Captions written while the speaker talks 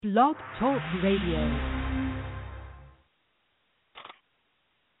Blog Talk Radio.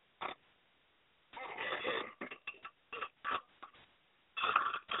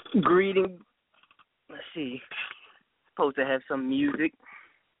 Greeting. Let's see. Supposed to have some music.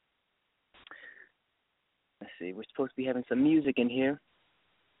 Let's see. We're supposed to be having some music in here.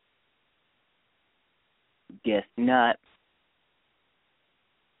 Guess not.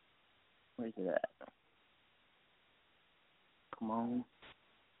 Where's it at? Come on.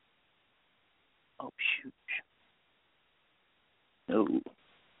 Oh, shoot. No.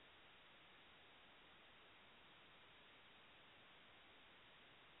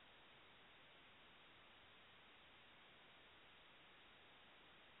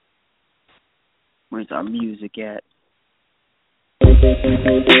 Where's our music at?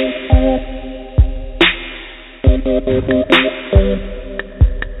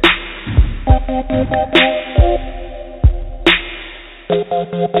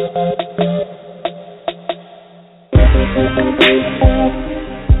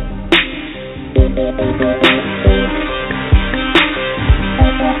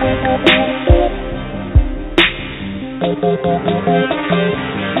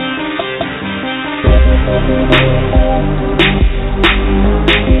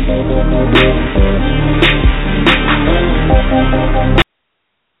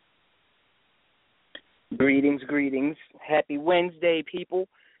 Greetings. Happy Wednesday, people.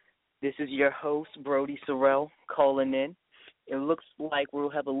 This is your host, Brody Sorrell, calling in. It looks like we'll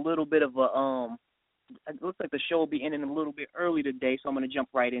have a little bit of it looks like the show will be ending a little bit early today, so I'm going to jump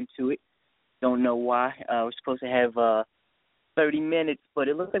right into it. Don't know why. We're supposed to have 30 minutes, but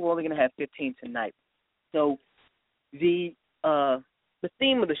it looks like we're only going to have 15 tonight. So the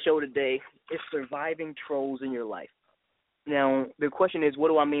theme of the show today is surviving trolls in your life. Now, the question is, what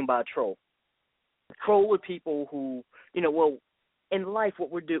do I mean by a troll? Troll are people who, in life,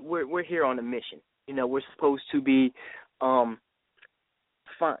 what we're here on a mission. We're supposed to be, living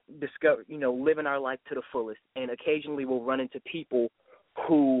our life to the fullest, and occasionally we'll run into people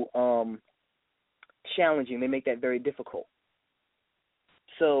who challenging. They make that very difficult.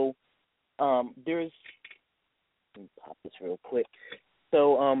 So there's, let me pop this real quick.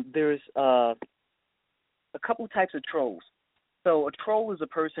 So there's a couple types of trolls. So a troll is a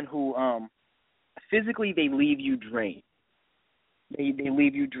person who physically, they leave you drained. They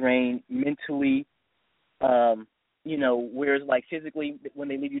leave you drained mentally, whereas like physically, when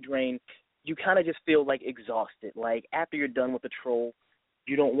they leave you drained, you kind of just feel like exhausted. Like after you're done with the troll,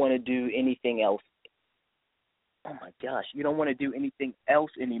 you don't want to do anything else. Oh my gosh, you don't want to do anything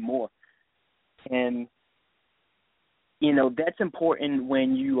else anymore. And, that's important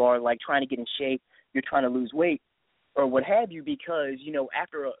when you are like trying to get in shape, you're trying to lose weight, or what have you, because,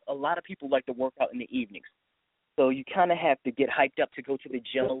 after a lot of people like to work out in the evenings. So you kind of have to get hyped up to go to the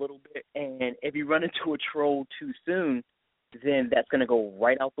gym a little bit. And if you run into a troll too soon, then that's going to go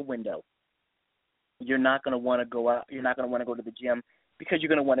right out the window. You're not going to want to go out. You're not going to want to go to the gym because you're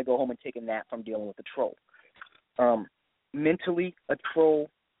going to want to go home and take a nap from dealing with the troll. Mentally, a troll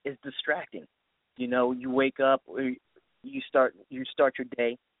is distracting. You wake up, or you start your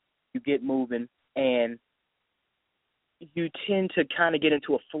day, you get moving, and you tend to kind of get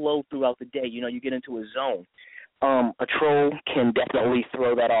into a flow throughout the day. You get into a zone. A troll can definitely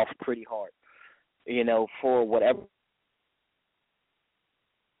throw that off pretty hard, for whatever.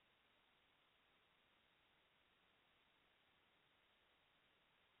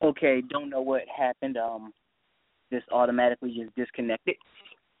 Okay, don't know what happened. This automatically just disconnected.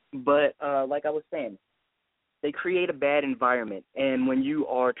 But like I was saying, they create a bad environment. And when you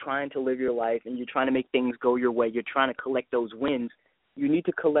are trying to live your life and you're trying to make things go your way, you're trying to collect those wins, you need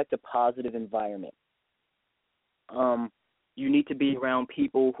to collect a positive environment. You need to be around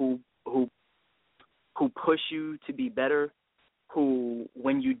people who push you to be better, who,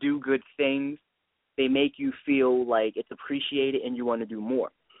 when you do good things, they make you feel like it's appreciated and you want to do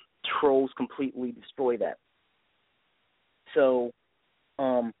more. Trolls completely destroy that. So,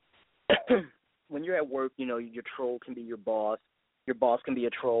 when you're at work, your troll can be your boss. Your boss can be a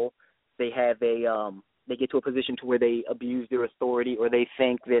troll. They have they get to a position to where they abuse their authority, or they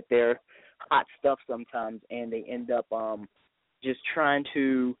think that they're hot stuff sometimes, and they end up just trying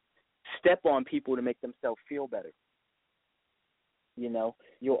to step on people to make themselves feel better.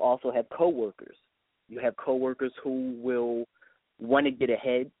 You'll also have coworkers. You have coworkers who will want to get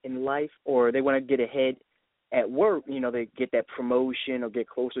ahead in life, or they want to get ahead at work. They get that promotion or get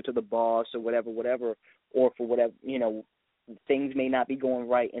closer to the boss or whatever, or for whatever, things may not be going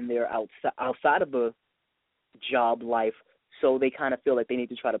right in their outside of a job life, so they kind of feel like they need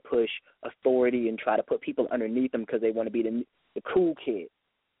to try to push authority and try to put people underneath them because they want to be the cool kid.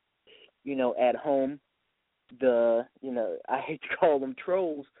 at home, I hate to call them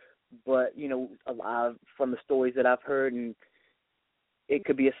trolls, but a lot from the stories that I've heard, and it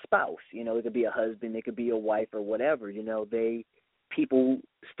could be a spouse, it could be a husband, it could be a wife or whatever. People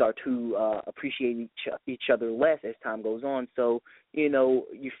start to appreciate each other less as time goes on. So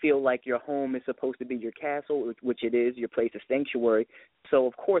you feel like your home is supposed to be your castle, which it is, your place of sanctuary. So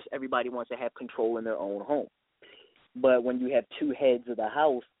of course everybody wants to have control in their own home. But when you have two heads of the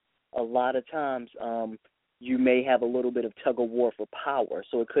house, a lot of times you may have a little bit of tug of war for power.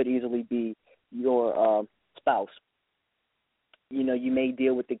 So it could easily be your spouse. You may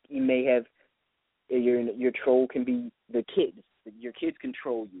deal with you may have your troll can be the kids. Your kids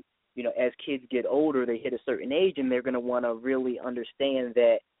control you. As kids get older, they hit a certain age, and they're going to want to really understand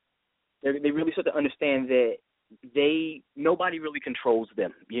that they really start to understand that nobody really controls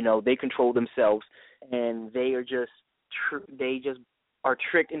them. They control themselves, and they are just are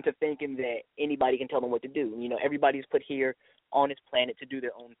tricked into thinking that anybody can tell them what to do. Everybody's put here on this planet to do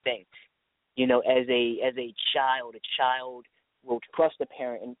their own thing. As a child will trust a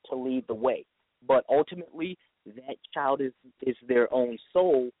parent and to lead the way, but ultimately that child is their own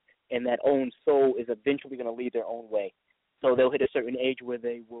soul, and that own soul is eventually going to lead their own way. So they'll hit a certain age where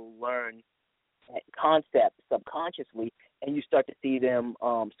they will learn that concept subconsciously, and you start to see them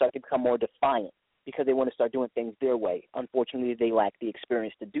start to become more defiant because they want to start doing things their way. Unfortunately, they lack the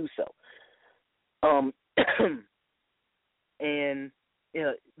experience to do so. And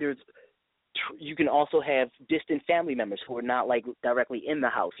you can also have distant family members who are not like directly in the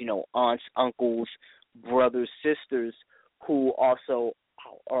house, aunts, uncles, brothers, sisters, who also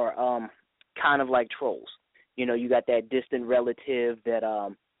are kind of like trolls. You got that distant relative that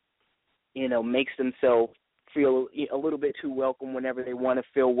makes themselves feel a little bit too welcome whenever they want to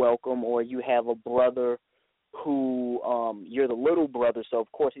feel welcome, or you have a brother who you're the little brother, so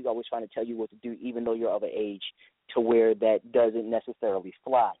of course he's always trying to tell you what to do, even though you're of an age to where that doesn't necessarily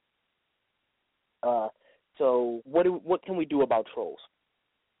fly. So what can we do about trolls?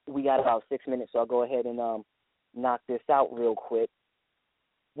 We got about 6 minutes, so I'll go ahead and knock this out real quick.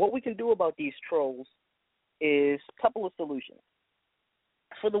 What we can do about these trolls is a couple of solutions.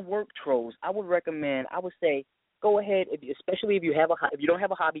 For the work trolls, I would say go ahead, especially if you don't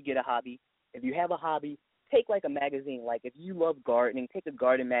have a hobby, get a hobby. If you have a hobby, take like a magazine. Like if you love gardening, take a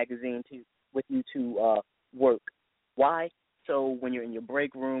garden magazine with you to work. Why? So when you're in your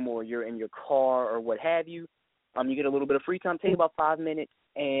break room or you're in your car or what have you, you get a little bit of free time. Take about 5 minutes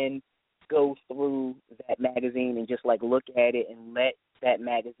and go through that magazine and just like look at it and let that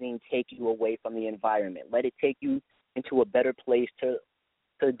magazine take you away from the environment. Let it take you into a better place to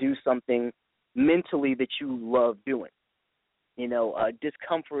do something mentally that you love doing.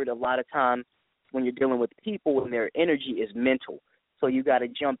 Discomfort a lot of times when you're dealing with people and their energy is mental. So you got to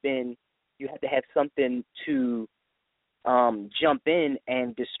jump in. You have to have something to jump in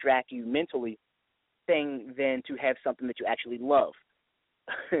and distract you mentally, than to have something that you actually love.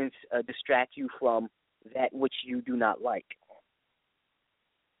 Distract you from that which you do not like.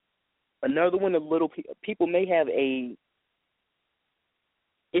 Another one, people may have a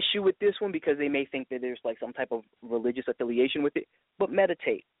issue with this one because they may think that there's like some type of religious affiliation with it, but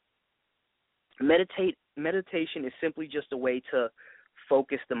meditate. Meditation is simply just a way to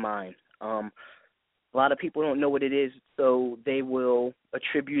focus the mind. A lot of people don't know what it is, so they will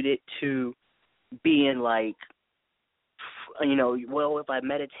attribute it to being like, well, if I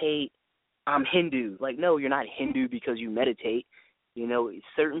meditate, I'm Hindu. Like, no, you're not Hindu because you meditate.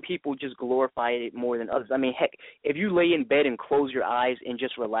 Certain people just glorify it more than others. I mean, heck, if you lay in bed and close your eyes and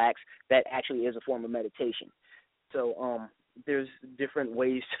just relax, that actually is a form of meditation. So there's different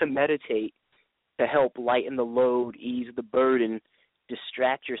ways to meditate to help lighten the load, ease the burden,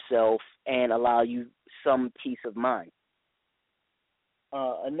 distract yourself, and allow you some peace of mind.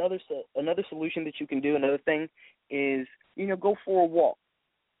 Another solution that you can do, another thing, is, go for a walk.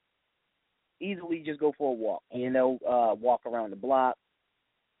 Easily just go for a walk. Walk around the block,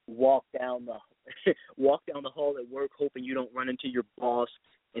 walk down the hall at work, hoping you don't run into your boss.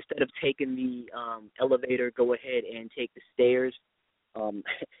 Instead of taking the elevator, go ahead and take the stairs.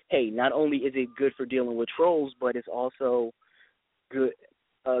 Hey, not only is it good for dealing with trolls, but it's also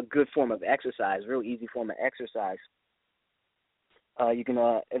a good form of exercise, real easy form of exercise.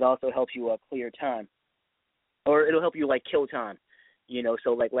 It also helps you clear time, or it'll help you like kill time.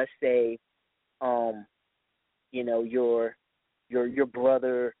 So like let's say, your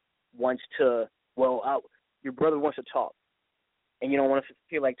brother wants to talk, and you don't want to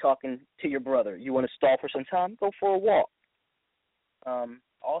feel like talking to your brother. You want to stall for some time, go for a walk.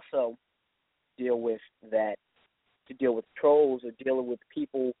 Also, deal with trolls or dealing with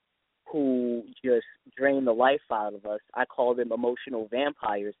people who just drain the life out of us, I call them emotional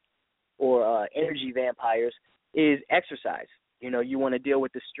vampires or energy vampires, is exercise. You want to deal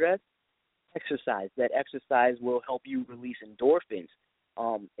with the stress, exercise. That exercise will help you release endorphins.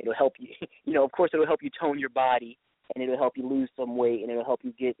 It'll help you, of course, it'll help you tone your body, and it'll help you lose some weight, and it'll help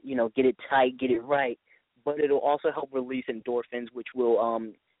you get it tight, get it right. But it'll also help release endorphins, which will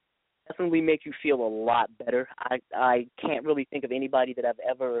definitely make you feel a lot better. I can't really think of anybody that I've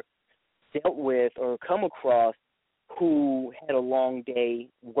ever dealt with or come across who had a long day,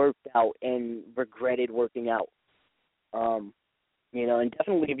 worked out, and regretted working out. And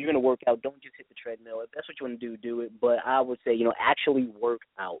definitely if you're going to work out, don't just hit the treadmill. If that's what you want to do, do it. But I would say, actually work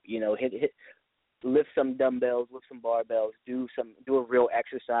out. Lift some dumbbells, lift some barbells, do a real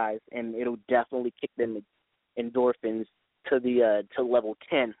exercise, and it'll definitely kick them endorphins to level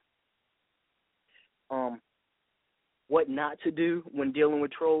 10. What not to do when dealing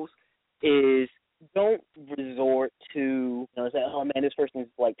with trolls is don't resort to say, oh man, this person's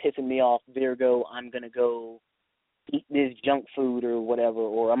like pissing me off, Virgo, I'm gonna go eat this junk food or whatever,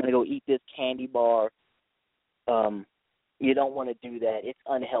 or I'm gonna go eat this candy bar. You don't want to do that. It's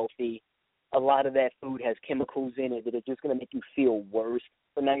unhealthy. A lot of that food has chemicals in it that are just gonna make you feel worse.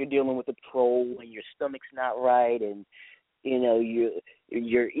 So now you're dealing with a troll and your stomach's not right, and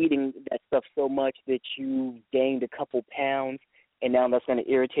you're eating that stuff so much that you've gained a couple pounds, and now that's going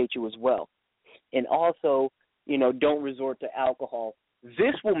to irritate you as well. And also, don't resort to alcohol.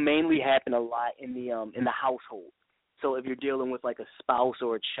 This will mainly happen a lot in the household. So if you're dealing with like a spouse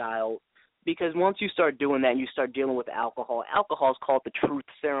or a child, because once you start doing that and you start dealing with alcohol is called the truth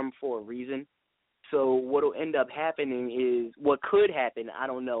serum for a reason. So what will end up happening is, what could happen, I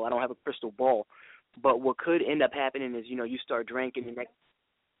don't know, I don't have a crystal ball, but what could end up happening is, you start drinking, and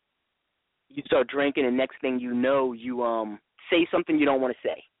next thing you know, you say something you don't want to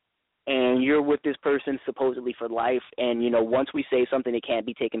say. And you're with this person supposedly for life, and, once we say something, it can't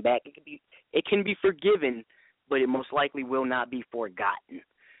be taken back. It can be forgiven, but it most likely will not be forgotten.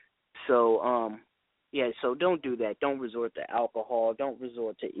 So, so don't do that. Don't resort to alcohol. Don't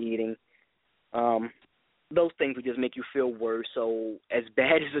resort to eating. Those things would just make you feel worse. So as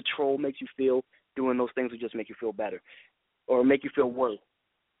bad as a troll makes you feel, doing those things would just make you feel better or make you feel worse.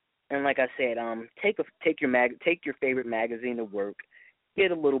 And like I said, take your favorite magazine to work,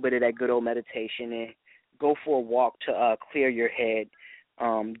 get a little bit of that good old meditation in, go for a walk to clear your head,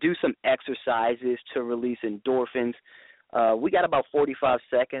 do some exercises to release endorphins. We got about 45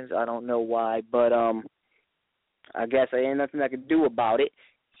 seconds. I don't know why, but I guess there ain't nothing I can do about it.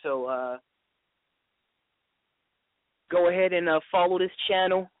 So go ahead and follow this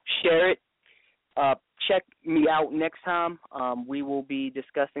channel, share it. Check me out next time. We will be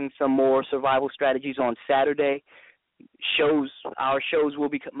discussing some more survival strategies on Saturday. Our shows will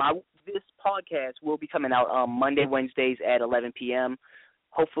be this podcast will be coming out on Monday, Wednesdays at 11 p.m.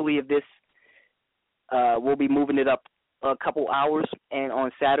 Hopefully, if this we'll be moving it up a couple hours, and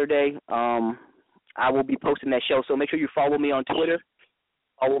on Saturday, I will be posting that show. So make sure you follow me on Twitter,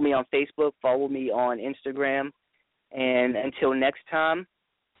 follow me on Facebook, follow me on Instagram, and until next time,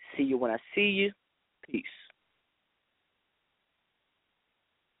 see you when I see you. Peace.